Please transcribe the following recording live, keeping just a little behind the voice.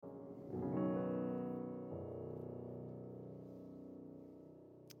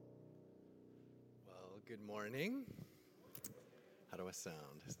Good morning. How do I sound?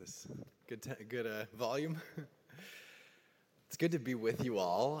 Is this good volume? It's good to be with you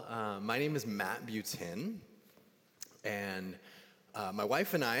all. My name is Matt Butin, and my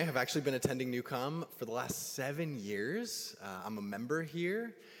wife and I have actually been attending Newcom for the last 7 years. I'm a member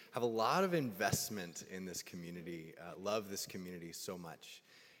here, have a lot of investment in this community, love this community so much.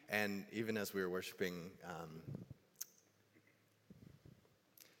 And even as we were worshiping,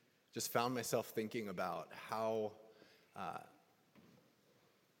 just found myself thinking about how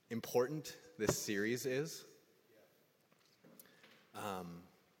important this series is.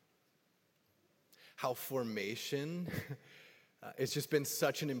 How formation it's just been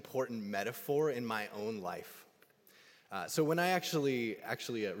such an important metaphor in my own life. So when I actually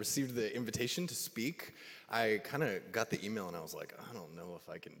received the invitation to speak, I kind of got the email and I was like, I don't know if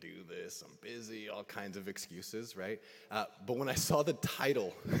I can do this. I'm busy, all kinds of excuses, right? But when I saw the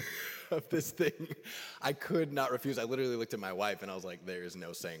title of this thing, I could not refuse. I literally looked at my wife and I was like, there is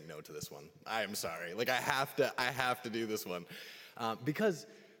no saying no to this one. I am sorry. Like I have to do this one. Because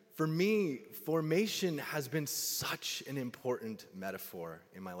for me, formation has been such an important metaphor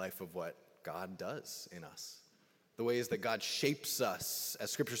in my life of what God does in us. The ways that God shapes us,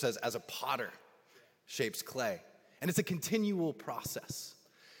 as Scripture says, as a potter shapes clay. And it's a continual process.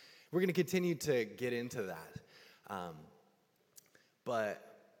 We're going to continue to get into that.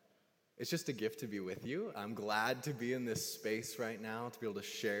 But it's just a gift to be with you. I'm glad to be in this space right now, to be able to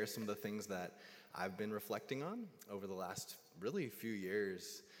share some of the things that I've been reflecting on over the last really few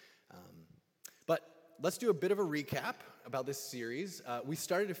years. But let's do a bit of a recap about this series. We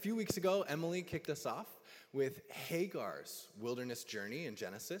started a few weeks ago. Emily kicked us off with Hagar's wilderness journey in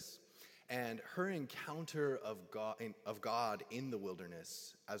Genesis and her encounter of God in the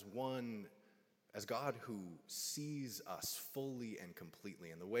wilderness as God who sees us fully and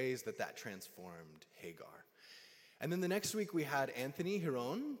completely, and the ways that transformed Hagar. And then the next week we had Anthony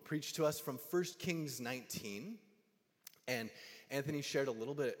Hiron preach to us from 1 Kings 19. And Anthony shared a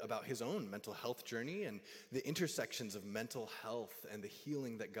little bit about his own mental health journey and the intersections of mental health and the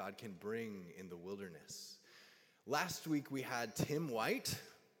healing that God can bring in the wilderness. Last week we had Tim White,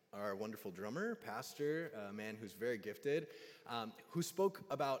 our wonderful drummer, pastor, a man who's very gifted, who spoke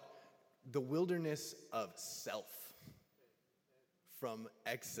about the wilderness of self from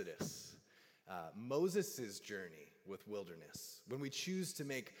Exodus. Moses' journey with wilderness. When we choose to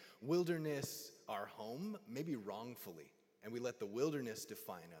make wilderness our home, maybe wrongfully, and we let the wilderness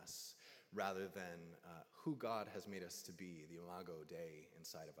define us rather than who God has made us to be, the Imago Dei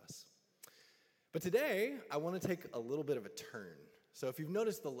inside of us. But today, I want to take a little bit of a turn. So if you've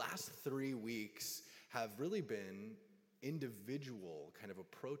noticed, the last 3 weeks have really been individual kind of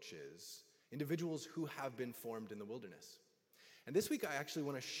approaches, individuals who have been formed in the wilderness. And this week, I actually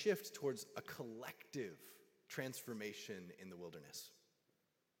want to shift towards a collective transformation in the wilderness.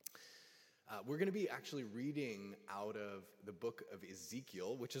 We're going to be actually reading out of the book of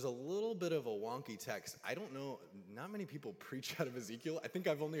Ezekiel, which is a little bit of a wonky text. I don't know, not many people preach out of Ezekiel. I think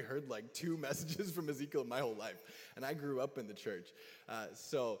I've only heard like 2 messages from Ezekiel in my whole life, and I grew up in the church.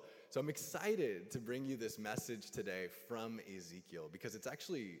 So I'm excited to bring you this message today from Ezekiel, because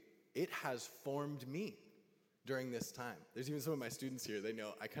it has formed me during this time. There's even some of my students here, they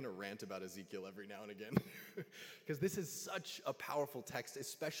know I kind of rant about Ezekiel every now and again because this is such a powerful text,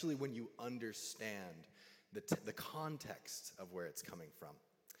 especially when you understand the context of where it's coming from.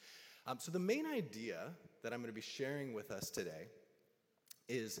 So the main idea that I'm going to be sharing with us today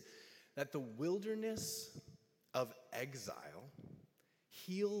is that the wilderness of exile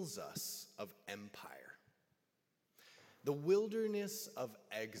heals us of empire. The wilderness of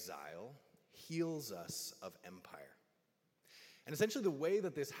exile heals us of empire. And essentially the way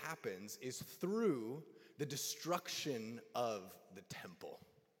that this happens is through the destruction of the temple.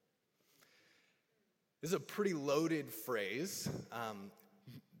 This is a pretty loaded phrase.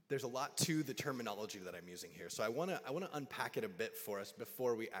 There's a lot to the terminology that I'm using here. So I want to unpack it a bit for us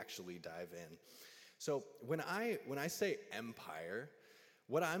before we actually dive in. So when I say empire,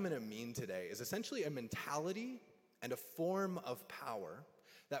 what I'm going to mean today is essentially a mentality and a form of power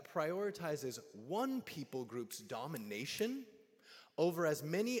that prioritizes one people group's domination over as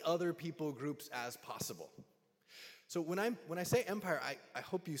many other people groups as possible. So when I say empire, I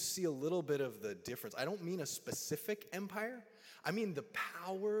hope you see a little bit of the difference. I don't mean a specific empire. I mean the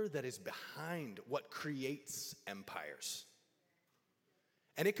power that is behind what creates empires.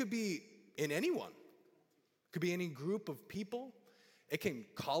 And it could be in anyone. It could be any group of people. It can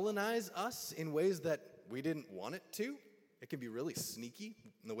colonize us in ways that we didn't want it to. It can be really sneaky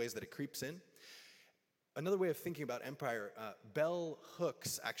in the ways that it creeps in. Another way of thinking about empire, Bell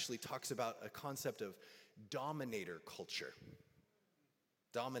Hooks actually talks about a concept of dominator culture.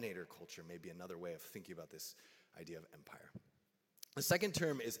 Dominator culture may be another way of thinking about this idea of empire. The second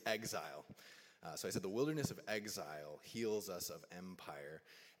term is exile. So I said the wilderness of exile heals us of empire.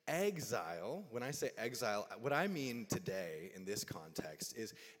 Exile, when I say exile, what I mean today in this context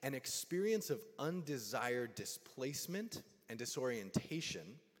is an experience of undesired displacement and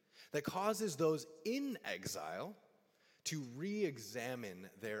disorientation that causes those in exile to re-examine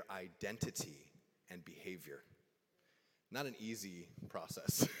their identity and behavior. Not an easy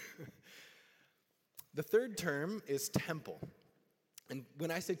process. The third term is temple. And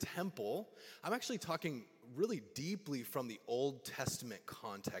when I say temple, I'm actually talking really deeply from the Old Testament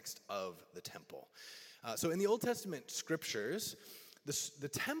context of the temple. So in the Old Testament scriptures, the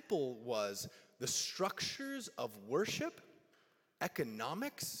temple was the structures of worship,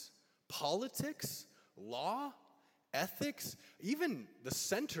 economics, politics, law, ethics, even the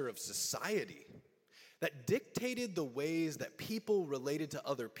center of society that dictated the ways that people related to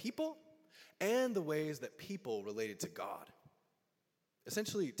other people and the ways that people related to God.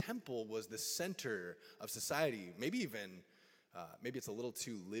 Essentially, temple was the center of society, maybe it's a little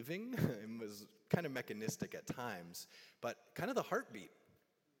too living, it was kind of mechanistic at times, but kind of the heartbeat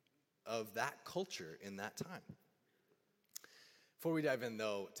of that culture in that time. Before we dive in,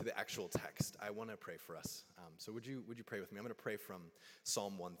 though, to the actual text, I want to pray for us. So would you pray with me? I'm going to pray from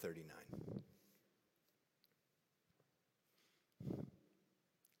Psalm 139.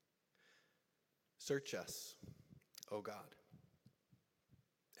 Search us, O God,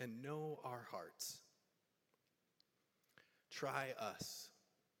 and know our hearts. Try us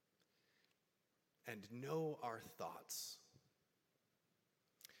and know our thoughts.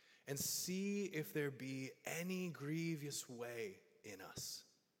 And see if there be any grievous way in us.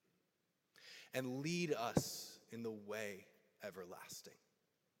 And lead us in the way everlasting.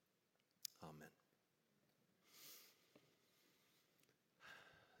 Amen.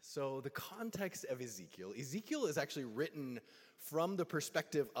 So the context of Ezekiel is actually written from the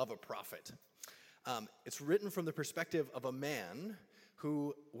perspective of a prophet. It's written from the perspective of a man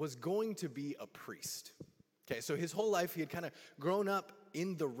who was going to be a priest. Okay, so his whole life he had kind of grown up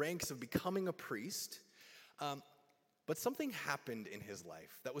in the ranks of becoming a priest, but something happened in his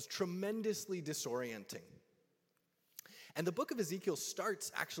life that was tremendously disorienting. And the book of Ezekiel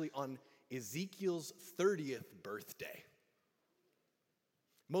starts actually on Ezekiel's 30th birthday.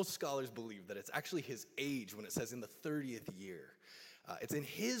 Most scholars believe that it's actually his age when it says in the 30th year. It's in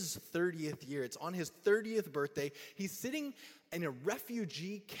his 30th year. It's on his 30th birthday. He's sitting in a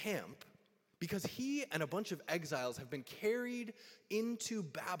refugee camp because he and a bunch of exiles have been carried into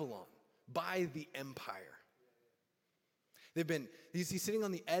Babylon by the empire. He's sitting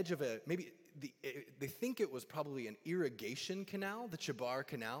on the edge of they think it was probably an irrigation canal, the Chebar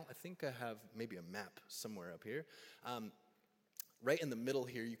Canal. I think I have maybe a map somewhere up here. Right in the middle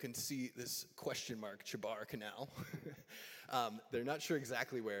here, you can see this question mark, Chebar Canal. They're not sure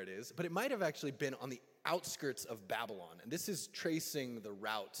exactly where it is, but it might have actually been on the outskirts of Babylon. And this is tracing the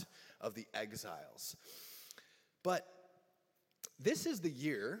route of the exiles. But this is the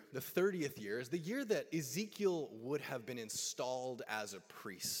year, the 30th year, is the year that Ezekiel would have been installed as a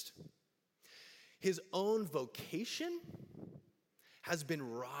priest. His own vocation has been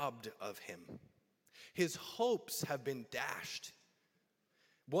robbed of him. His hopes have been dashed.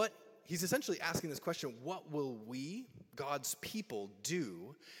 He's essentially asking this question, what will we, God's people,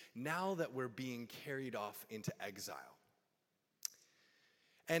 do now that we're being carried off into exile?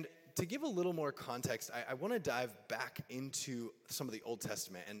 And to give a little more context, I want to dive back into some of the Old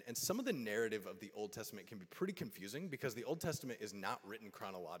Testament. And some of the narrative of the Old Testament can be pretty confusing because the Old Testament is not written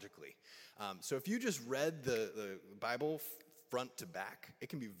chronologically. So if you just read the Bible front to back, it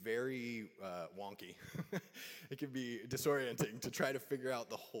can be very wonky. It can be disorienting to try to figure out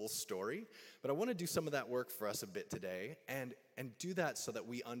the whole story. But I want to do some of that work for us a bit today and do that so that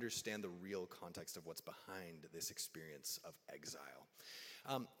we understand the real context of what's behind this experience of exile.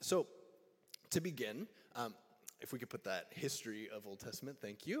 So to begin, if we could put that history of Old Testament,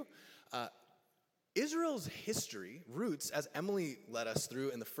 thank you. Israel's history, roots, as Emily led us through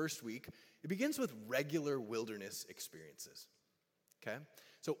in the first week, it begins with regular wilderness experiences. Okay?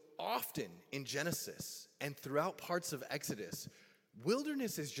 So often in Genesis and throughout parts of Exodus,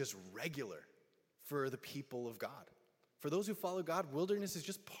 wilderness is just regular for the people of God. For those who follow God, wilderness is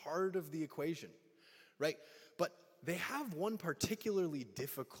just part of the equation, right? But they have one particularly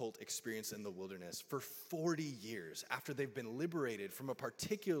difficult experience in the wilderness for 40 years after they've been liberated from a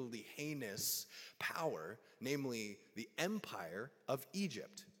particularly heinous power, namely the empire of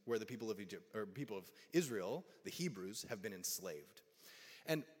Egypt, where the people of Egypt, or people of Israel, the Hebrews, have been enslaved.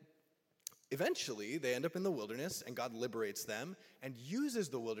 And eventually, they end up in the wilderness, and God liberates them and uses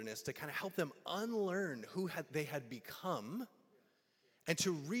the wilderness to kind of help them unlearn who they had become and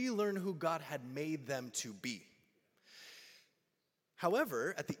to relearn who God had made them to be.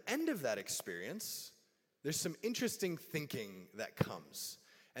 However, at the end of that experience, there's some interesting thinking that comes.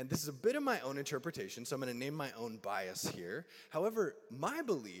 And this is a bit of my own interpretation, so I'm going to name my own bias here. However, my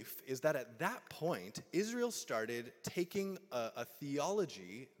belief is that at that point, Israel started taking a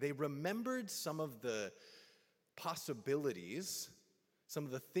theology. They remembered some of the possibilities, some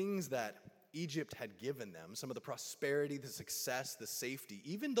of the things that Egypt had given them, some of the prosperity, the success, the safety,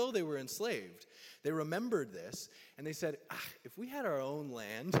 even though they were enslaved. They remembered this, and they said, if we had our own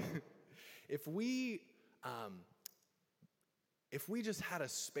land, if we just had a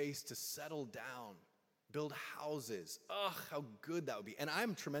space to settle down, build houses, how good that would be. And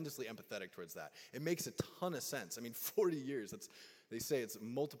I'm tremendously empathetic towards that. It makes a ton of sense. I mean, 40 years, they say it's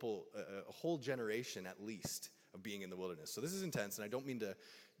multiple, a whole generation at least of being in the wilderness. So this is intense, and I don't mean to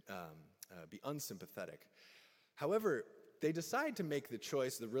be unsympathetic. However, they decide to make the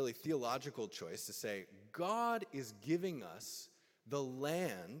choice, the really theological choice, to say, God is giving us the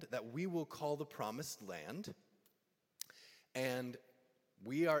land that we will call the promised land, and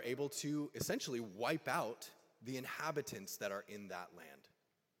we are able to essentially wipe out the inhabitants that are in that land.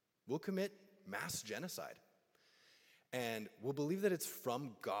 We'll commit mass genocide. And we'll believe that it's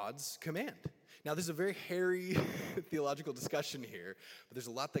from God's command. Now, there's a very hairy theological discussion here, but there's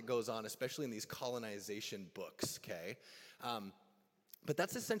a lot that goes on, especially in these colonization books, okay? But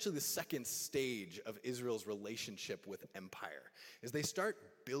that's essentially the second stage of Israel's relationship with empire, is they start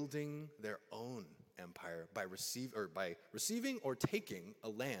building their own empire by receiving or taking a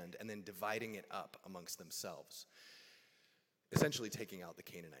land and then dividing it up amongst themselves, essentially taking out the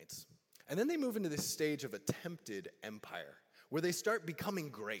Canaanites. And then they move into this stage of attempted empire, where they start becoming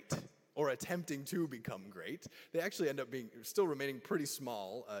great, or attempting to become great. They actually end up still remaining pretty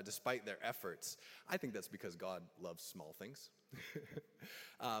small, despite their efforts. I think that's because God loves small things.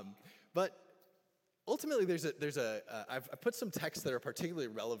 But ultimately, I've put some texts that are particularly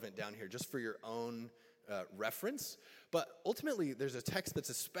relevant down here, just for your own reference. But ultimately, there's a text that's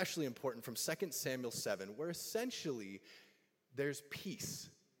especially important from 2 Samuel 7, where essentially there's peace.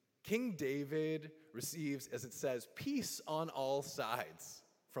 King David receives, as it says, peace on all sides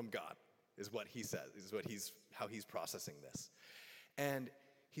from God, is what he says, how he's processing this. And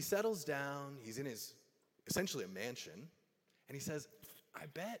he settles down, he's in essentially a mansion, and he says, I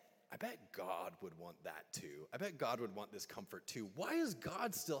bet God would want that too. I bet God would want this comfort too. Why is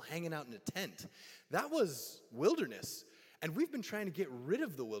God still hanging out in a tent? That was wilderness. And we've been trying to get rid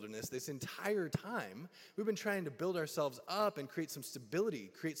of the wilderness this entire time. We've been trying to build ourselves up and create some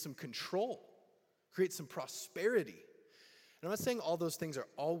stability, create some control, create some prosperity. And I'm not saying all those things are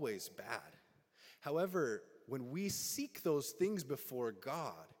always bad. However, when we seek those things before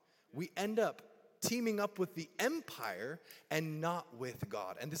God, we end up teaming up with the empire and not with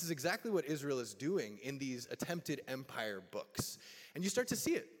God. And this is exactly what Israel is doing in these attempted empire books. And you start to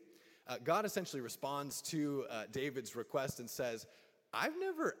see it. God essentially responds to David's request and says, I've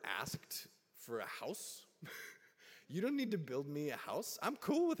never asked for a house. You don't need to build me a house. I'm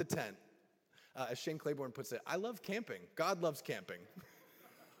cool with a tent. As Shane Claiborne puts it, I love camping. God loves camping.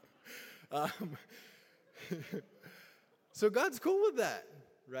 So God's cool with that,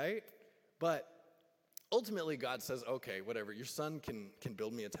 right? But ultimately God says, okay, whatever, your son can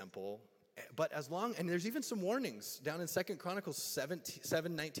build me a temple. But and there's even some warnings down in 2 Chronicles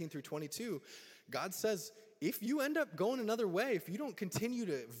 7:19 through 22. God says, if you end up going another way, if you don't continue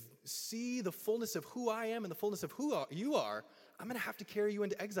to see the fullness of who I am and the fullness of who you are, I'm going to have to carry you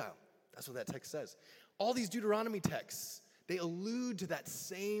into exile. That's what that text says. All these Deuteronomy texts, they allude to that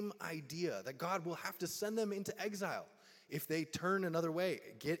same idea that God will have to send them into exile if they turn another way,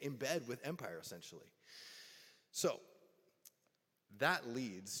 get in bed with empire, essentially. So, that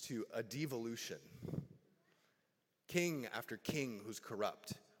leads to a devolution. King after king who's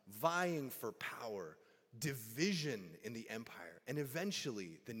corrupt, vying for power, division in the empire, and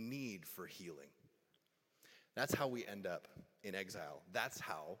eventually the need for healing. That's how we end up in exile. That's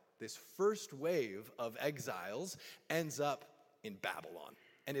how this first wave of exiles ends up in Babylon.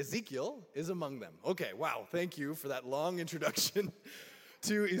 And Ezekiel is among them. Okay, wow, thank you for that long introduction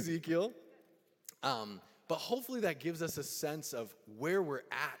to Ezekiel. But hopefully that gives us a sense of where we're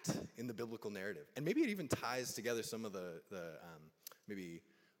at in the biblical narrative. And maybe it even ties together some of the maybe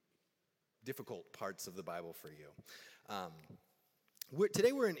difficult parts of the Bible for you.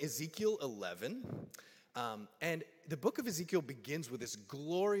 Today we're in Ezekiel 11. And the book of Ezekiel begins with this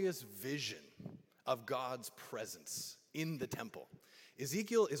glorious vision of God's presence in the temple.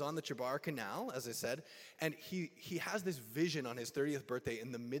 Ezekiel is on the Chebar Canal, as I said, and he has this vision on his 30th birthday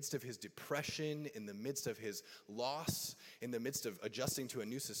in the midst of his depression, in the midst of his loss, in the midst of adjusting to a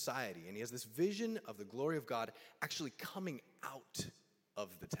new society. And he has this vision of the glory of God actually coming out of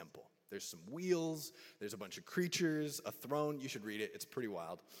the temple. There's some wheels, there's a bunch of creatures, a throne. You should read it. It's pretty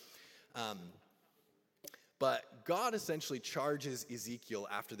wild. But God essentially charges Ezekiel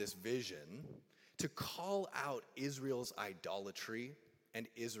after this vision to call out Israel's idolatry and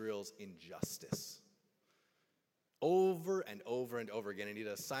Israel's injustice. Over and over and over again, and he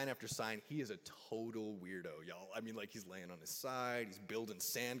does sign after sign. He is a total weirdo, y'all. I mean, like, he's laying on his side, he's building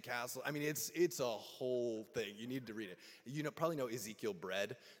sandcastles. I mean, it's a whole thing. You need to read it. You probably know Ezekiel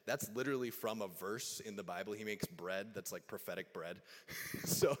bread. That's literally from a verse in the Bible. He makes bread that's like prophetic bread.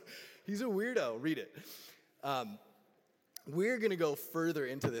 So he's a weirdo. Read it. We're going to go further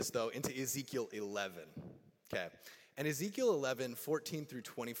into this, though, into Ezekiel 11, okay? And Ezekiel 11, 14 through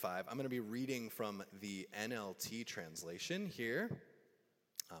 25, I'm going to be reading from the NLT translation here.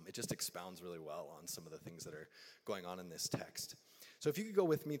 It just expounds really well on some of the things that are going on in this text. So if you could go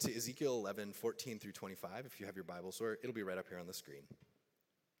with me to Ezekiel 11, 14 through 25, if you have your Bibles, or it'll be right up here on the screen.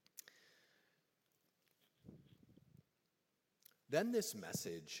 Then this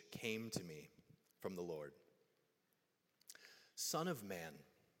message came to me from the Lord. Son of man,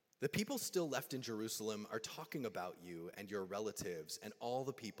 the people still left in Jerusalem are talking about you and your relatives and all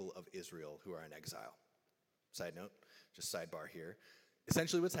the people of Israel who are in exile. Side note, just sidebar here.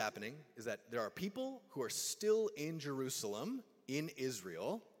 Essentially what's happening is that there are people who are still in Jerusalem, in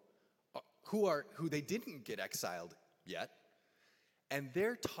Israel, who they didn't get exiled yet, and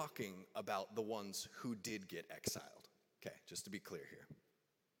they're talking about the ones who did get exiled. Okay, just to be clear here.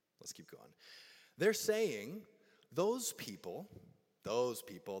 Let's keep going. They're saying those people,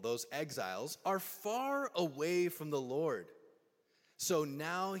 those exiles, are far away from the Lord. So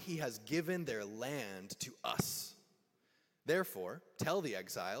now he has given their land to us. Therefore, tell the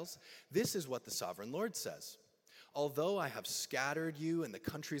exiles, this is what the sovereign Lord says. Although I have scattered you in the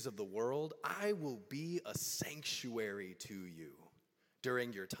countries of the world, I will be a sanctuary to you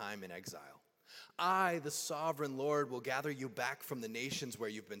during your time in exile. I, the sovereign Lord, will gather you back from the nations where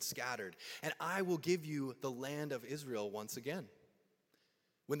you've been scattered, and I will give you the land of Israel once again.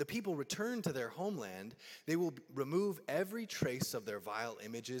 When the people return to their homeland, they will remove every trace of their vile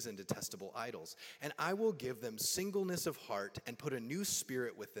images and detestable idols, and I will give them singleness of heart and put a new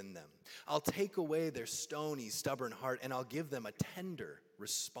spirit within them. I'll take away their stony, stubborn heart, and I'll give them a tender,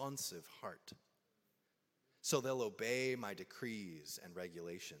 responsive heart. So they'll obey my decrees and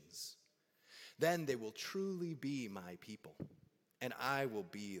regulations. Then they will truly be my people, and I will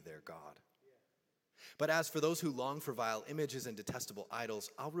be their God. But as for those who long for vile images and detestable idols,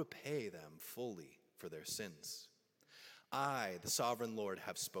 I'll repay them fully for their sins. I, the sovereign Lord,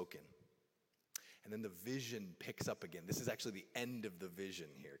 have spoken. And then the vision picks up again. This is actually the end of the vision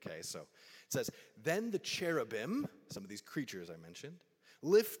here, okay? So it says, then the cherubim, some of these creatures I mentioned,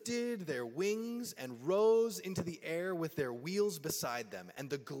 lifted their wings and rose into the air with their wheels beside them,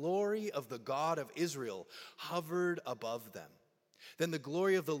 and the glory of the God of Israel hovered above them. Then the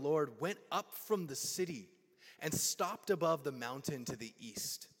glory of the Lord went up from the city and stopped above the mountain to the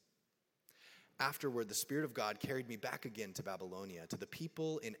east. Afterward, the Spirit of God carried me back again to Babylonia, to the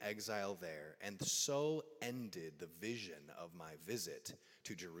people in exile there, and so ended the vision of my visit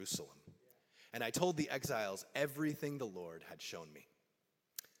to Jerusalem. And I told the exiles everything the Lord had shown me.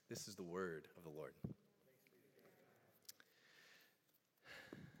 This is the word of the Lord.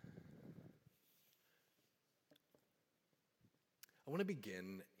 I want to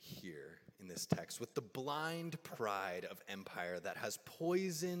begin here in this text with the blind pride of empire that has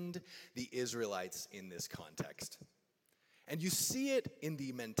poisoned the Israelites in this context. And you see it in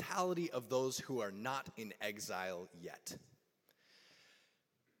the mentality of those who are not in exile yet.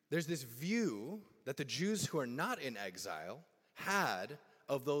 There's this view that the Jews who are not in exile had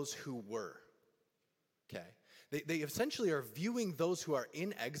of those who were, okay? They essentially are viewing those who are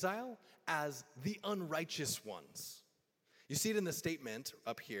in exile as the unrighteous ones. You see it in the statement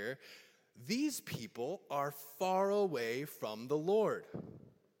up here. These people are far away from the Lord.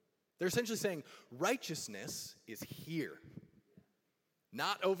 They're essentially saying righteousness is here,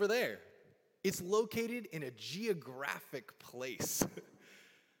 not over there. It's located in a geographic place.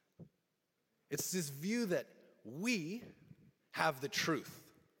 It's this view that we have the truth.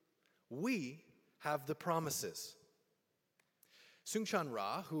 We have the promises. Soong-Chan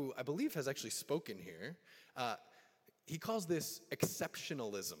Rah, who I believe has actually spoken here, he calls this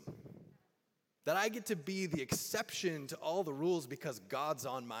exceptionalism. That I get to be the exception to all the rules because God's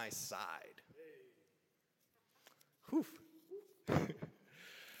on my side. Whew.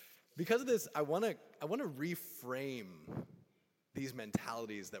 because of this, I want to reframe these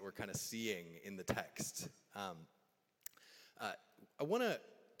mentalities that we're kind of seeing in the text. I want to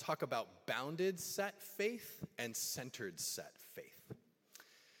talk about bounded set faith and centered set faith.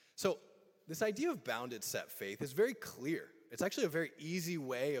 So this idea of bounded set faith is very clear. It's actually a very easy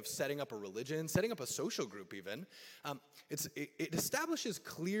way of setting up a religion, setting up a social group even. It establishes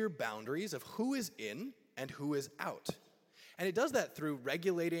clear boundaries of who is in and who is out. And it does that through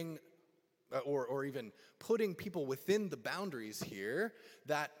regulating or even putting people within the boundaries here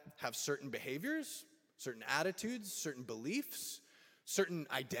that have certain behaviors, certain attitudes, certain beliefs, certain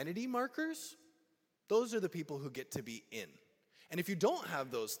identity markers. Those are the people who get to be in. And if you don't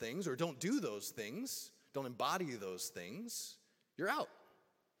have those things or don't do those things, don't embody those things, you're out.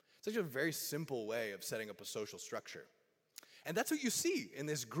 It's actually a very simple way of setting up a social structure. And that's what you see in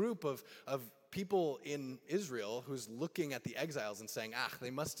this group of people in Israel who's looking at the exiles and saying,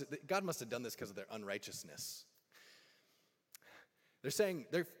 God must have done this because of their unrighteousness. They're saying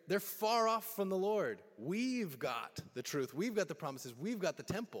they're far off from the Lord. We've got the truth. We've got the promises. We've got the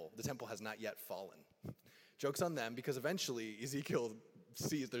temple. The temple has not yet fallen. Joke's on them, because eventually Ezekiel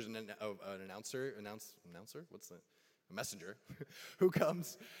sees there's an announcer. What's that? A messenger who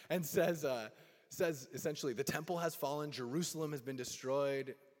comes and says essentially, the temple has fallen, Jerusalem has been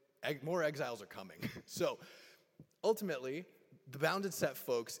destroyed, more exiles are coming. So ultimately, the bounded set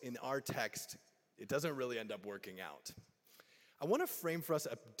folks in our text, it doesn't really end up working out. I want to frame for us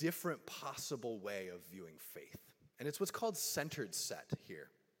a different possible way of viewing faith, and it's what's called centered set here.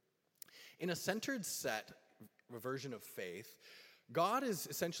 In a centered set version of faith, God is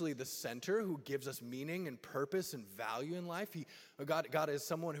essentially the center who gives us meaning and purpose and value in life. God is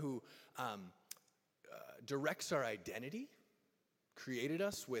someone who directs our identity, created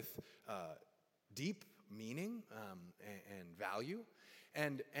us with deep meaning and value.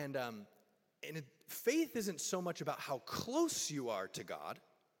 And faith isn't so much about how close you are to God.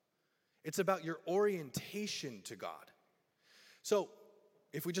 It's about your orientation to God. So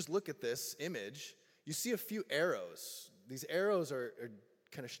if we just look at this image, you see a few arrows. These arrows are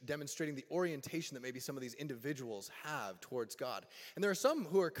kind of demonstrating the orientation that maybe some of these individuals have towards God. And there are some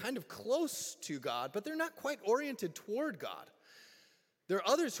who are kind of close to God, but they're not quite oriented toward God. There are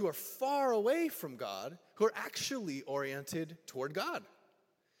others who are far away from God who are actually oriented toward God.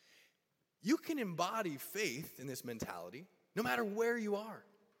 You can embody faith in this mentality no matter where you are,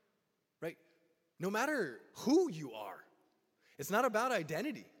 right? No matter who you are. It's not about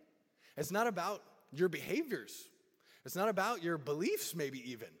identity. It's not about your behaviors. It's not about your beliefs,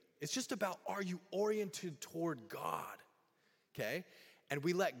 maybe even. It's just about, are you oriented toward God? Okay? And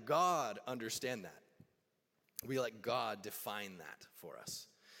we let God understand that. We let God define that for us.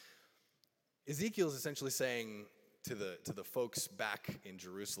 Ezekiel is essentially saying to the folks back in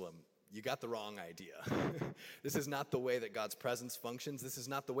Jerusalem, you got the wrong idea. This is not the way that God's presence functions. This is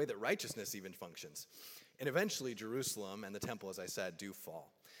not the way that righteousness even functions. And eventually Jerusalem and the temple, as I said, do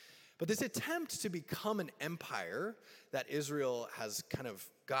fall. But this attempt to become an empire that Israel has kind of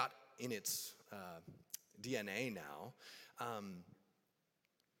got in its DNA now,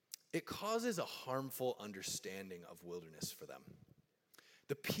 it causes a harmful understanding of wilderness for them.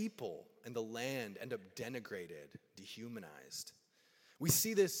 The people and the land end up denigrated, dehumanized. We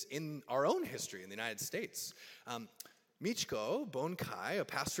see this in our own history in the United States. Michko Bonkai, a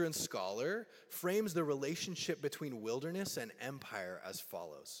pastor and scholar, frames the relationship between wilderness and empire as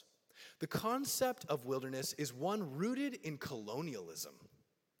follows. The concept of wilderness is one rooted in colonialism,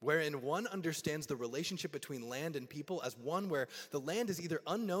 wherein one understands the relationship between land and people as one where the land is either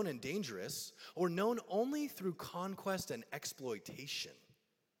unknown and dangerous or known only through conquest and exploitation.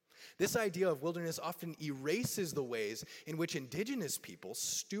 This idea of wilderness often erases the ways in which indigenous people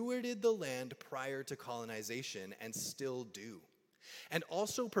stewarded the land prior to colonization and still do, and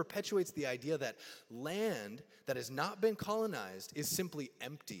also perpetuates the idea that land that has not been colonized is simply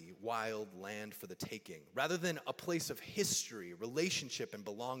empty, wild land for the taking, rather than a place of history, relationship, and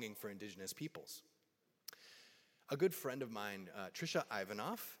belonging for indigenous peoples. A good friend of mine, Trisha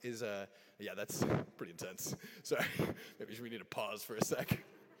Ivanoff, is yeah, that's pretty intense. Sorry, maybe we need to pause for a sec.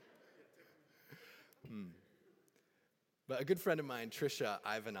 But a good friend of mine, Trisha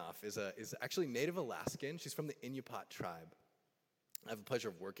Ivanoff, is actually Native Alaskan. She's from the Inupiat tribe. I have the pleasure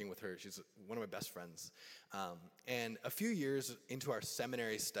of working with her. She's one of my best friends. And a few years into our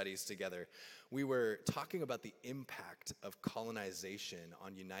seminary studies together, we were talking about the impact of colonization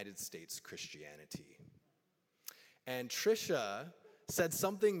on United States Christianity. And Trisha said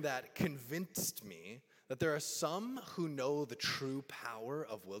something that convinced me that there are some who know the true power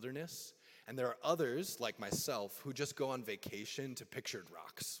of wilderness, and there are others, like myself, who just go on vacation to Pictured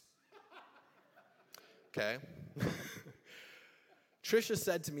Rocks. okay? Trisha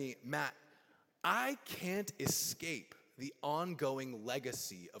said to me, Matt, I can't escape the ongoing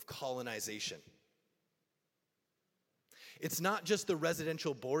legacy of colonization. It's not just the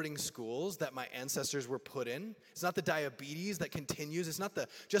residential boarding schools that my ancestors were put in. It's not the diabetes that continues. It's not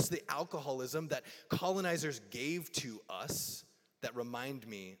just the alcoholism that colonizers gave to us that remind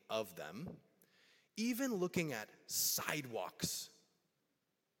me of them. Even looking at sidewalks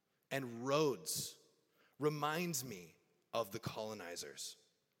and roads reminds me of the colonizers.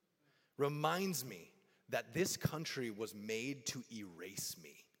 Reminds me that this country was made to erase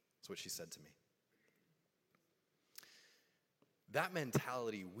me. That's what she said to me. That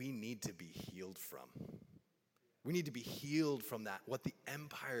mentality we need to be healed from. We need to be healed from that, what the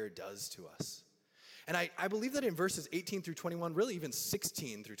empire does to us. And I believe that in verses 18 through 21, really even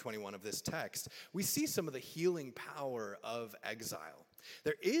 16 through 21 of this text, we see some of the healing power of exile.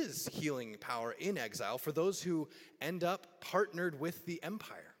 There is healing power in exile for those who end up partnered with the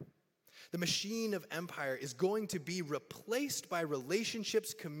empire. The machine of empire is going to be replaced by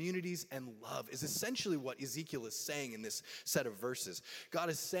relationships, communities, and love, is essentially what Ezekiel is saying in this set of verses. God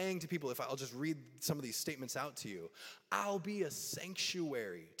is saying to people, if I'll just read some of these statements out to you, I'll be a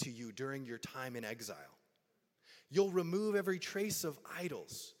sanctuary to you during your time in exile. You'll remove every trace of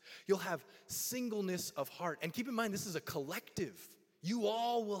idols. You'll have singleness of heart. And keep in mind, this is a collective. You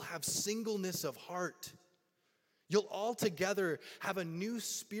all will have singleness of heart. You'll all together have a new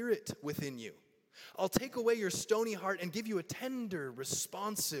spirit within you. I'll take away your stony heart and give you a tender,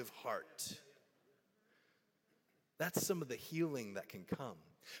 responsive heart. That's some of the healing that can come.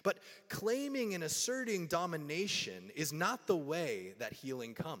 But claiming and asserting domination is not the way that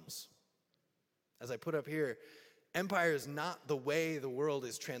healing comes. As I put up here, empire is not the way the world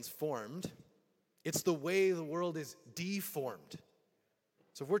is transformed. It's the way the world is deformed.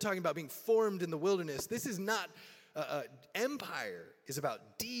 So if we're talking about being formed in the wilderness, this is not... empire is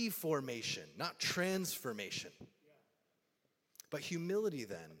about deformation, not transformation. But humility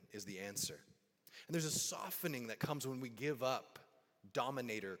then is the answer. And there's a softening that comes when we give up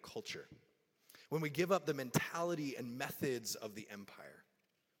dominator culture. When we give up the mentality and methods of the empire.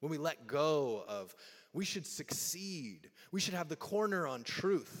 When we let go of, we should succeed. We should have the corner on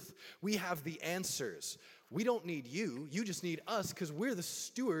truth. We have the answers. We don't need you. You just need us because we're the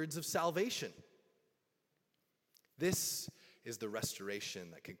stewards of salvation. This is the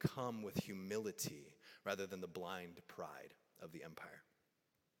restoration that can come with humility rather than the blind pride of the empire.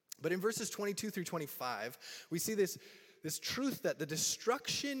 But in verses 22 through 25, we see this truth that the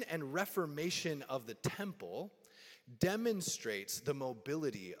destruction and reformation of the temple demonstrates the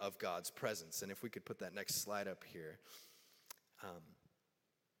mobility of God's presence. And if we could put that next slide up here.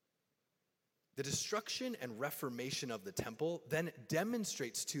 The destruction and reformation of the temple then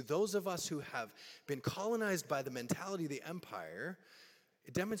demonstrates to those of us who have been colonized by the mentality of the empire,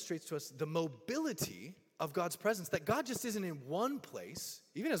 it demonstrates to us the mobility of God's presence, that God just isn't in one place.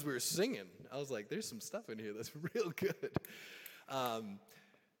 Even as we were singing, I was like, there's some stuff in here that's real good.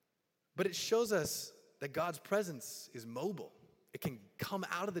 But it shows us that God's presence is mobile. It can come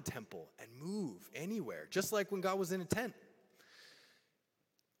out of the temple and move anywhere, just like when God was in a tent.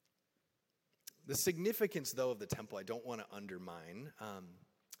 The significance, though, of the temple, I don't want to undermine.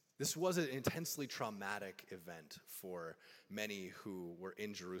 This was an intensely traumatic event for many who were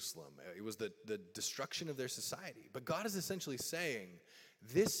in Jerusalem. It was the destruction of their society. But God is essentially saying,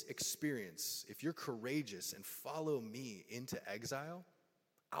 this experience, if you're courageous and follow me into exile,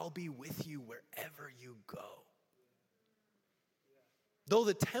 I'll be with you wherever you go. Though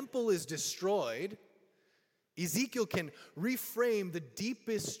the temple is destroyed, Ezekiel can reframe the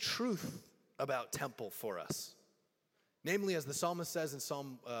deepest truth about temple for us. Namely, as the psalmist says in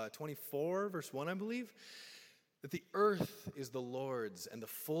Psalm 24, verse 1, I believe, that the earth is the Lord's and the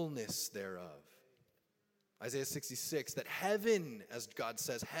fullness thereof. Isaiah 66, that heaven, as God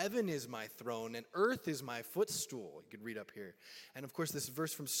says, heaven is my throne and earth is my footstool. You could read up here. And of course, this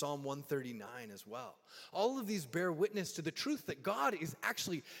verse from Psalm 139 as well. All of these bear witness to the truth that God is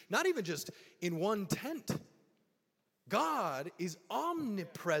actually not even just in one tent. God is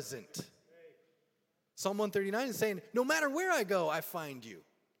omnipresent. Psalm 139 is saying, no matter where I go, I find you.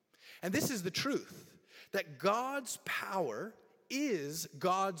 And this is the truth, that God's power is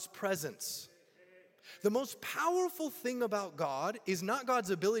God's presence. The most powerful thing about God is not God's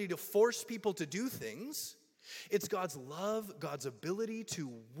ability to force people to do things. It's God's love, God's ability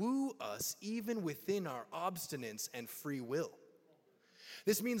to woo us even within our obstinance and free will.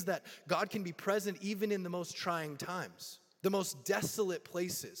 This means that God can be present even in the most trying times. The most desolate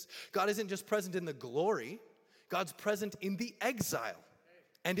places. God isn't just present in the glory. God's present in the exile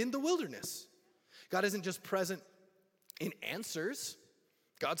and in the wilderness. God isn't just present in answers.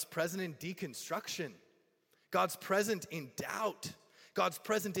 God's present in deconstruction. God's present in doubt. God's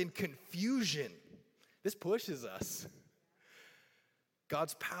present in confusion. This pushes us.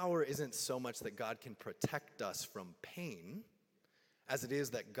 God's power isn't so much that God can protect us from pain as it is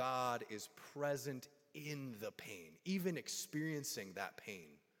that God is present in the pain, even experiencing that pain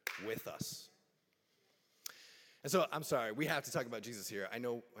with us. And so, I'm sorry, we have to talk about Jesus here. I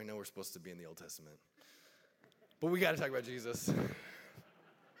know we're supposed to be in the Old Testament, but we got to talk about Jesus.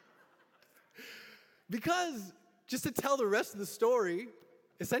 Because, just to tell the rest of the story,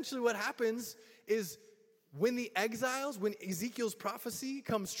 essentially what happens is when Ezekiel's prophecy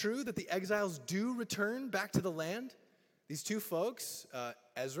comes true, that the exiles do return back to the land, these two folks,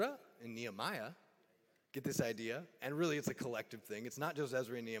 Ezra and Nehemiah, get this idea, and really it's a collective thing. It's not just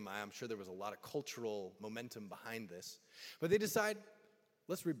Ezra and Nehemiah. I'm sure there was a lot of cultural momentum behind this. But they decide,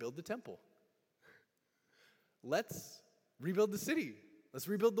 let's rebuild the temple. Let's rebuild the city. Let's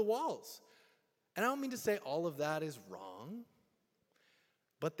rebuild the walls. And I don't mean to say all of that is wrong,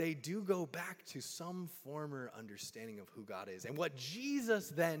 but they do go back to some former understanding of who God is. And what Jesus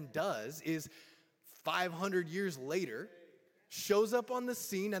then does is 500 years later, shows up on the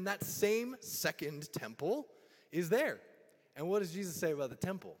scene, and that same second temple is there. And what does Jesus say about the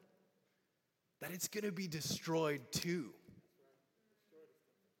temple? That it's going to be destroyed too.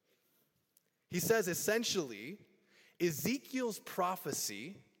 He says essentially, Ezekiel's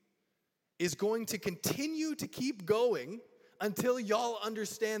prophecy is going to continue to keep going until y'all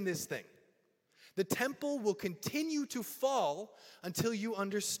understand this thing. The temple will continue to fall until you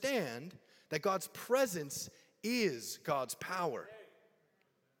understand that God's presence is God's power.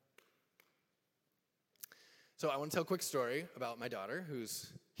 So I want to tell a quick story about my daughter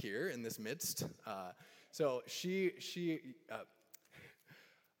who's here in this midst. So she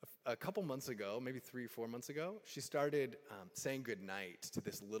a couple months ago, maybe 3-4 months ago, she started saying goodnight to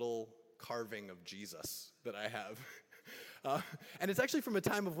this little carving of Jesus that I have. And it's actually from a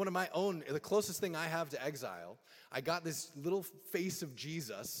time of one of my own, the closest thing I have to exile. I got this little face of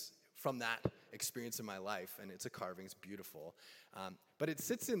Jesus from that experience in my life, and it's a carving, it's beautiful. But it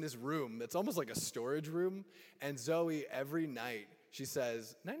sits in this room that's almost like a storage room, and Zoe, every night, she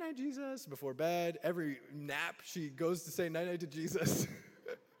says, "Night-night, Jesus," before bed. Every nap, she goes to say night-night to Jesus.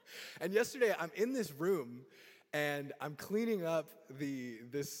 And yesterday, I'm in this room, and I'm cleaning up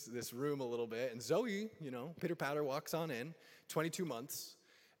this room a little bit, and Zoe, pitter-patter, walks on in, 22 months,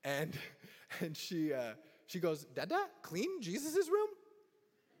 and she goes, "Dada, clean Jesus' room?"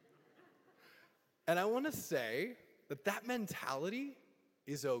 And I want to say that mentality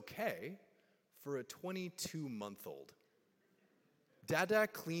is okay for a 22-month-old. Dada,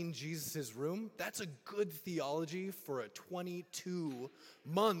 clean Jesus' room? That's a good theology for a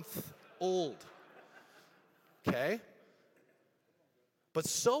 22-month-old. Okay? But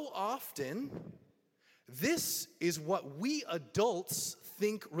so often, this is what we adults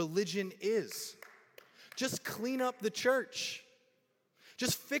think religion is. Just clean up the church.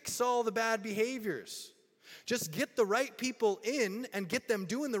 Just fix all the bad behaviors. Just get the right people in and get them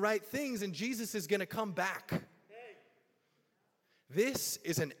doing the right things, and Jesus is going to come back. This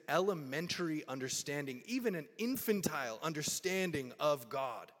is an elementary understanding, even an infantile understanding of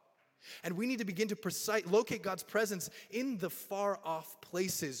God. And we need to begin to locate God's presence in the far-off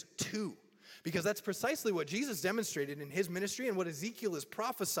places too, because that's precisely what Jesus demonstrated in his ministry and what Ezekiel is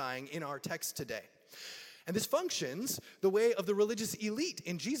prophesying in our text today. And this functions the way of the religious elite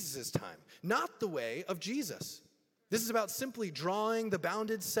in Jesus' time, not the way of Jesus. This is about simply drawing the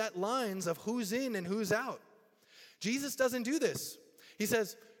bounded set lines of who's in and who's out. Jesus doesn't do this. He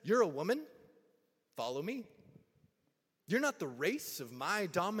says, "You're a woman, follow me. You're not the race of my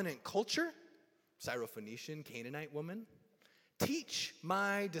dominant culture, Syrophoenician, Canaanite woman. Teach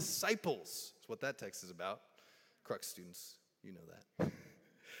my disciples." That's what that text is about. Crux students, you know that.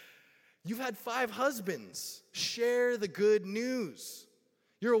 You've had 5 husbands. Share the good news.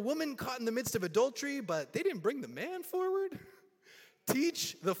 You're a woman caught in the midst of adultery, but they didn't bring the man forward.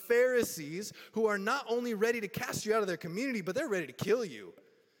 Teach the Pharisees, who are not only ready to cast you out of their community, but they're ready to kill you.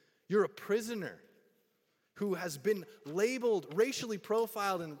 You're a prisoner who has been labeled, racially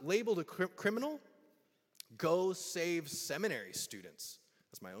profiled, and labeled a criminal. Go save seminary students.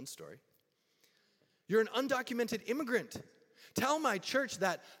 That's my own story. You're an undocumented immigrant. Tell my church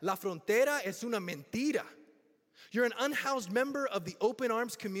that La Frontera es una mentira. You're an unhoused member of the Open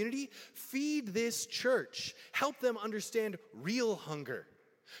Arms community. Feed this church. Help them understand real hunger.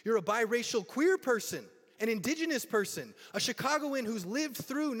 You're a biracial queer person, an indigenous person, a Chicagoan who's lived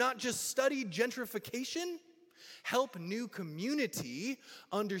through, not just studied gentrification. help New Community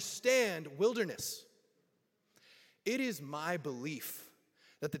understand wilderness. It is my belief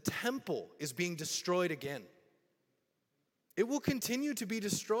that the temple is being destroyed again. It will continue to be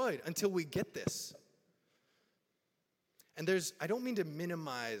destroyed until we get this. And I don't mean to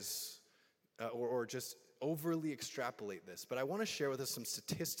minimize or just overly extrapolate this, but I want to share with us some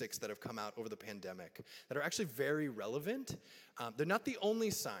statistics that have come out over the pandemic that are actually very relevant. They're not the only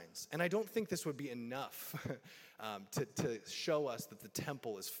signs, and I don't think this would be enough to show us that the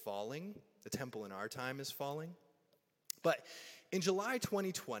temple is falling. The temple in our time is falling. But in July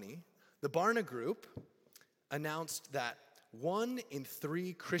 2020, the Barna Group announced that 1 in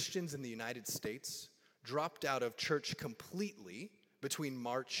 3 Christians in the United States dropped out of church completely between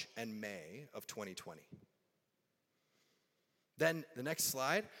March and May of 2020. Then the next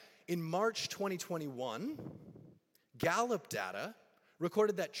slide. In March 2021, Gallup data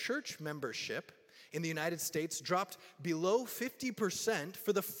recorded that church membership in the United States dropped below 50%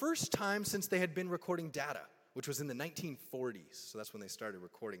 for the first time since they had been recording data, which was in the 1940s. So that's when they started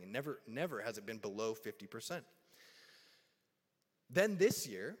recording, and never has it been below 50%. Then this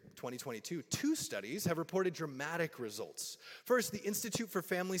year, 2022, 2 studies have reported dramatic results. First, the Institute for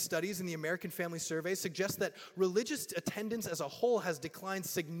Family Studies and the American Family Survey suggest that religious attendance as a whole has declined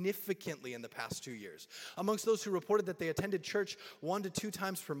significantly in the past 2 years. Amongst those who reported that they attended church 1 to 2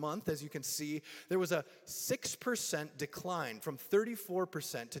 times per month, as you can see, there was a 6% decline from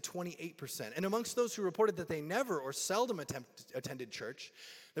 34% to 28%. And amongst those who reported that they never or seldom attended church,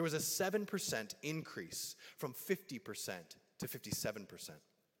 there was a 7% increase from 50% to 57%. The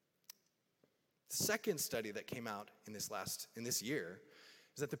second study that came out in this year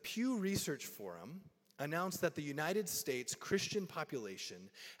is that the Pew Research Forum announced that the United States Christian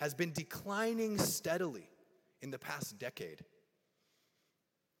population has been declining steadily in the past decade.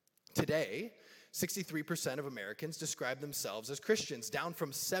 Today, 63% of Americans describe themselves as Christians, down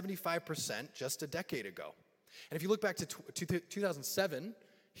from 75% just a decade ago. And if you look back to 2007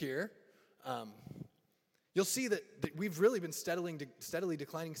 here, you'll see that we've really been steadily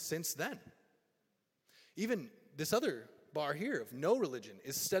declining since then. Even this other bar here of no religion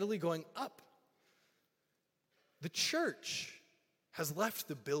is steadily going up. The church has left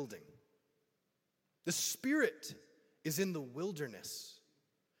the building. The Spirit is in the wilderness.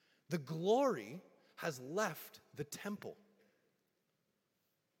 The glory has left the temple.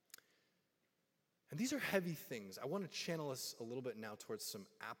 And these are heavy things. I want to channel us a little bit now towards some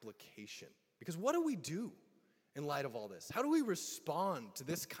application. Because what do we do in light of all this? How do we respond to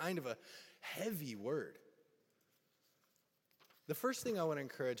this kind of a heavy word? The first thing I want to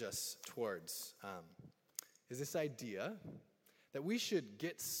encourage us towards is this idea that we should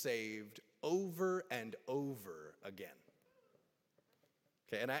get saved over and over again.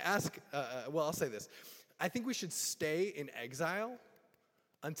 Okay, and I ask, I'll say this. I think we should stay in exile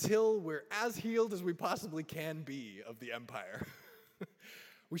until we're as healed as we possibly can be of the empire.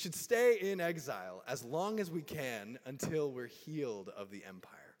 We should stay in exile as long as we can until we're healed of the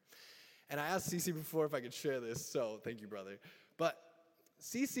empire. And I asked Cece before if I could share this, so thank you, brother. But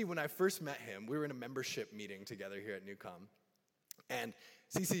Cece, when I first met him, we were in a membership meeting together here at Newcom. And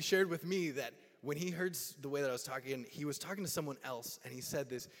Cece shared with me that when he heard the way that I was talking, he was talking to someone else, and he said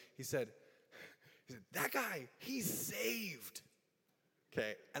this. He said, that guy, he's saved.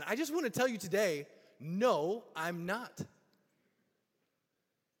 Okay, and I just want to tell you today, no, I'm not.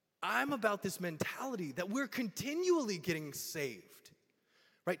 I'm about this mentality that we're continually getting saved,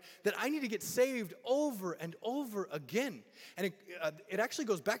 right? That I need to get saved over and over again. And it actually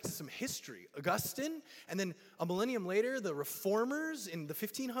goes back to some history. Augustine, and then a millennium later, the reformers in the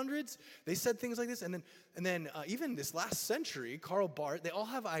 1500s, they said things like this. And then even this last century, Karl Barth, they all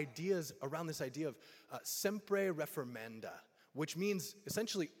have ideas around this idea of sempre reformanda, which means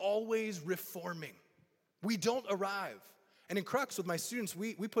essentially always reforming. We don't arrive. And in Crux, with my students,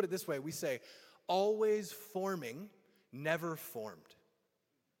 we put it this way. We say, always forming, never formed.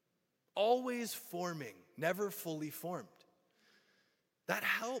 Always forming, never fully formed. That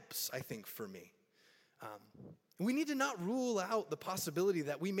helps, I think, for me. We need to not rule out the possibility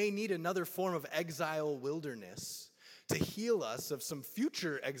that we may need another form of exile wilderness to heal us of some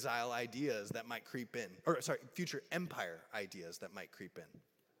future exile ideas that might creep in. Future empire ideas that might creep in.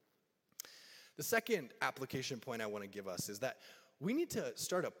 The second application point I want to give us is that we need to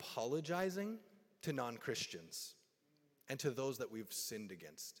start apologizing to non-Christians and to those that we've sinned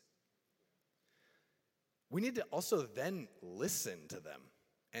against. We need to also then listen to them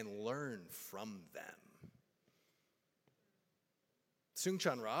and learn from them.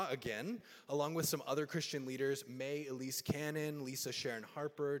 Soong-Chan Rah, again, along with some other Christian leaders, May Elise Cannon, Lisa Sharon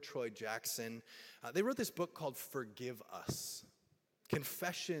Harper, Troy Jackson, they wrote this book called Forgive Us,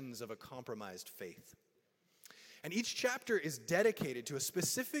 Confessions of a Compromised Faith. And each chapter is dedicated to a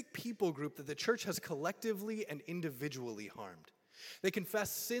specific people group that the church has collectively and individually harmed. They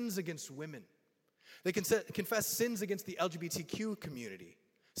confess sins against women. They confess sins against the LGBTQ community,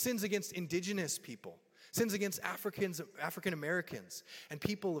 sins against indigenous people, sins against African Americans and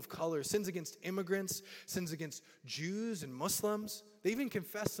people of color, sins against immigrants, sins against Jews and Muslims. They even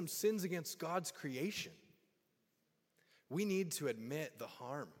confess some sins against God's creation. We need to admit the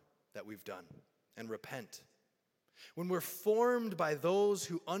harm that we've done and repent. When we're formed by those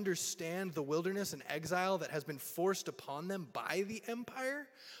who understand the wilderness and exile that has been forced upon them by the empire,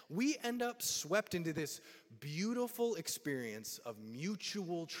 we end up swept into this beautiful experience of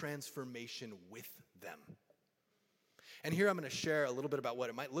mutual transformation with them. And here I'm going to share a little bit about what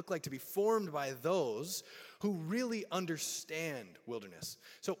it might look like to be formed by those who really understand wilderness.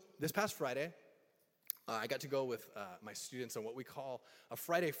 So this past Friday, I got to go with my students on what we call a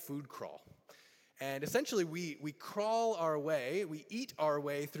Friday food crawl. And essentially, we crawl our way, we eat our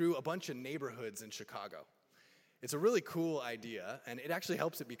way through a bunch of neighborhoods in Chicago. It's a really cool idea, and it actually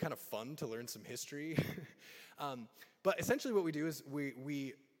helps it be kind of fun to learn some history. But essentially what we do is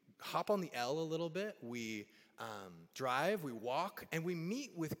we hop on the L a little bit, we drive, we walk, and we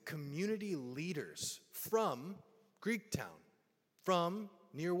meet with community leaders from Greektown, from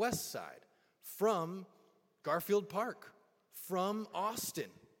near West Side, from Garfield Park, from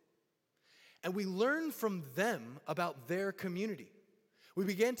Austin. And we learn from them about their community. We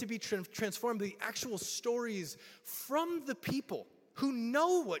began to be transformed by the actual stories from the people who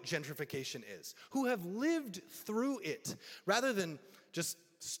know what gentrification is, who have lived through it, rather than just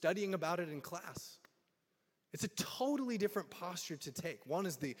studying about it in class. It's a totally different posture to take. One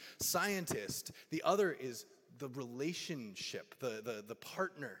is the scientist, the other is the relationship, the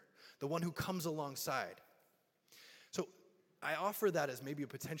partner, the one who comes alongside. So I offer that as maybe a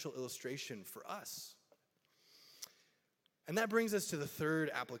potential illustration for us. And that brings us to the third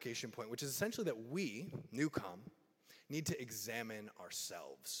application point, which is essentially that we, Newcom, need to examine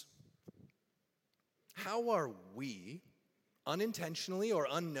ourselves. How are we, unintentionally or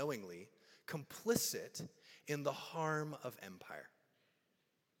unknowingly, complicit in the harm of empire?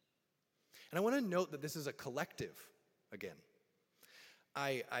 And I want to note that this is a collective, again.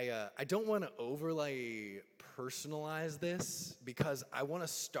 I don't want to overly personalize this because I want to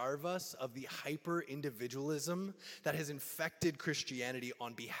starve us of the hyper-individualism that has infected Christianity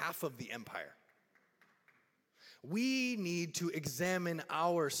on behalf of the empire. We need to examine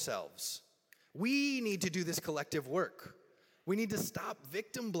ourselves. We need to do this collective work. We need to stop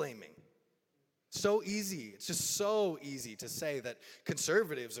victim blaming. So easy, it's just so easy to say that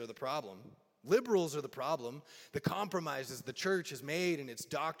conservatives are the problem. Liberals are the problem. The compromises the church has made in its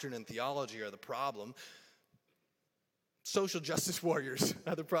doctrine and theology are the problem. Social justice warriors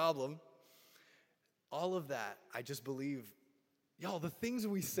are the problem. All of that, I just believe, y'all, the things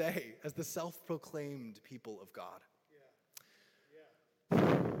we say as the self-proclaimed people of God.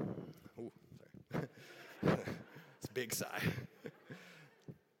 Ooh, sorry. It's a big sigh.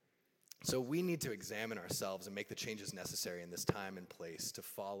 So we need to examine ourselves and make the changes necessary in this time and place to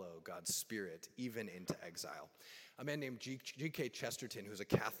follow God's Spirit, even into exile. A man named G.K. Chesterton, who's a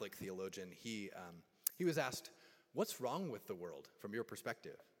Catholic theologian, he was asked, "What's wrong with the world from your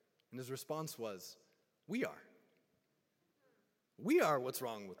perspective?" And his response was, "We are. We are what's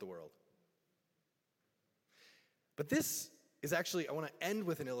wrong with the world." But this is actually, I want to end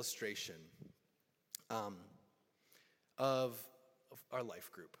with an illustration of our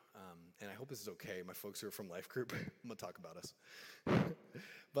life group. And I hope this is okay, my folks who are from life group. I'm going to talk about us.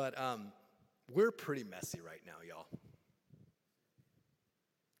 But we're pretty messy right now, y'all.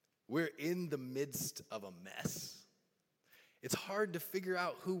 We're in the midst of a mess. It's hard to figure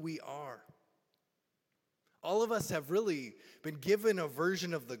out who we are. All of us have really been given a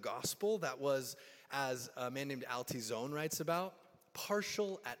version of the gospel that was, as a man named Al Tizon writes about,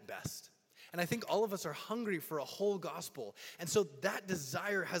 partial at best. And I think all of us are hungry for a whole gospel. And so that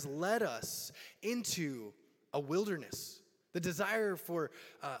desire has led us into a wilderness. The desire for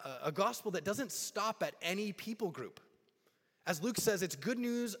a gospel that doesn't stop at any people group. As Luke says, it's good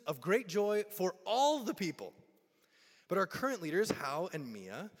news of great joy for all the people. But our current leaders, Hao and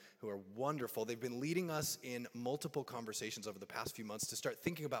Mia, who are wonderful, they've been leading us in multiple conversations over the past few months to start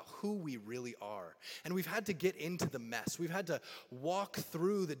thinking about who we really are. And we've had to get into the mess. We've had to walk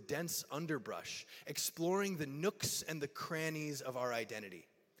through the dense underbrush, exploring the nooks and the crannies of our identity.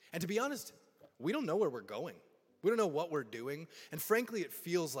 And to be honest, we don't know where we're going. We don't know what we're doing. And frankly, it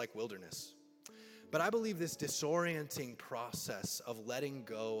feels like wilderness. But I believe this disorienting process of letting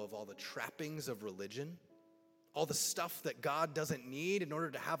go of all the trappings of religion, all the stuff that God doesn't need in order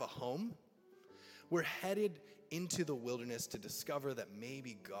to have a home, we're headed into the wilderness to discover that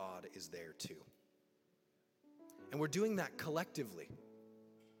maybe God is there too. And we're doing that collectively.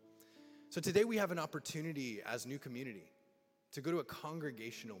 So today we have an opportunity as New Community to go to a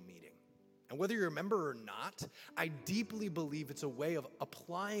congregational meeting. And whether you're a member or not, I deeply believe it's a way of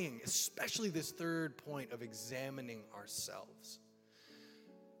applying, especially this third point of examining ourselves.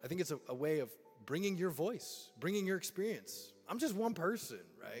 I think it's a way of bringing your voice, bringing your experience. I'm just one person,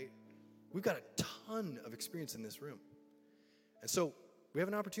 right? We've got a ton of experience in this room. And so we have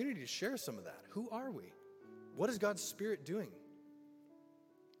an opportunity to share some of that. Who are we? What is God's Spirit doing?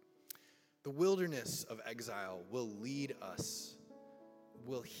 The wilderness of exile will lead us,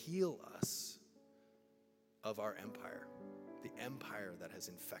 will heal us of our empire, the empire that has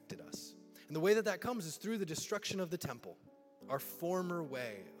infected us. And the way that that comes is through the destruction of the temple, our former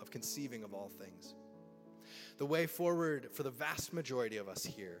way of conceiving of all things. The way forward for the vast majority of us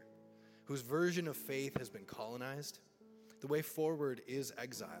here, whose version of faith has been colonized, the way forward is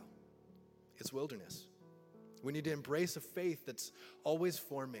exile. It's wilderness. We need to embrace a faith that's always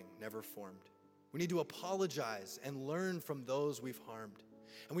forming, never formed. We need to apologize and learn from those we've harmed.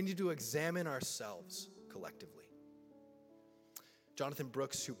 And we need to examine ourselves collectively. Jonathan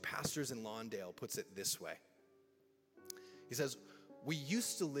Brooks, who pastors in Lawndale, puts it this way. He says, "We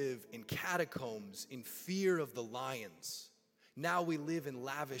used to live in catacombs in fear of the lions. Now we live in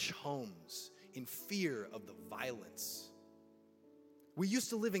lavish homes in fear of the violence. We used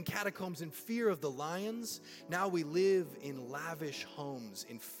to live in catacombs in fear of the lions. Now we live in lavish homes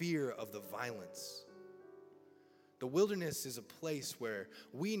in fear of the violence." The wilderness is a place where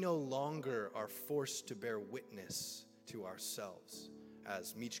we no longer are forced to bear witness to ourselves,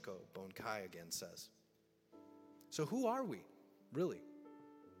 as Michko Bonkai again says. So who are we, really?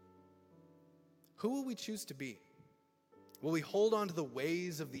 Who will we choose to be? Will we hold on to the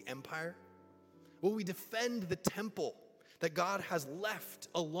ways of the empire? Will we defend the temple that God has left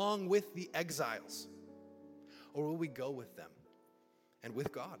along with the exiles? Or will we go with them and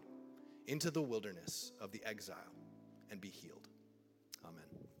with God into the wilderness of the exile and be healed? Amen.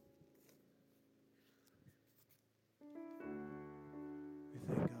 We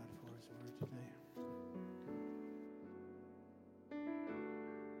thank God for his word today.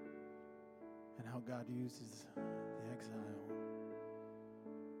 And how God uses the exile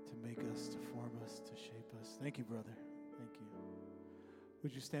to make us, to form us, to shape us. Thank you, brother. Thank you.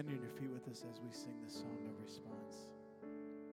 Would you stand on your feet with us as we sing this song of response?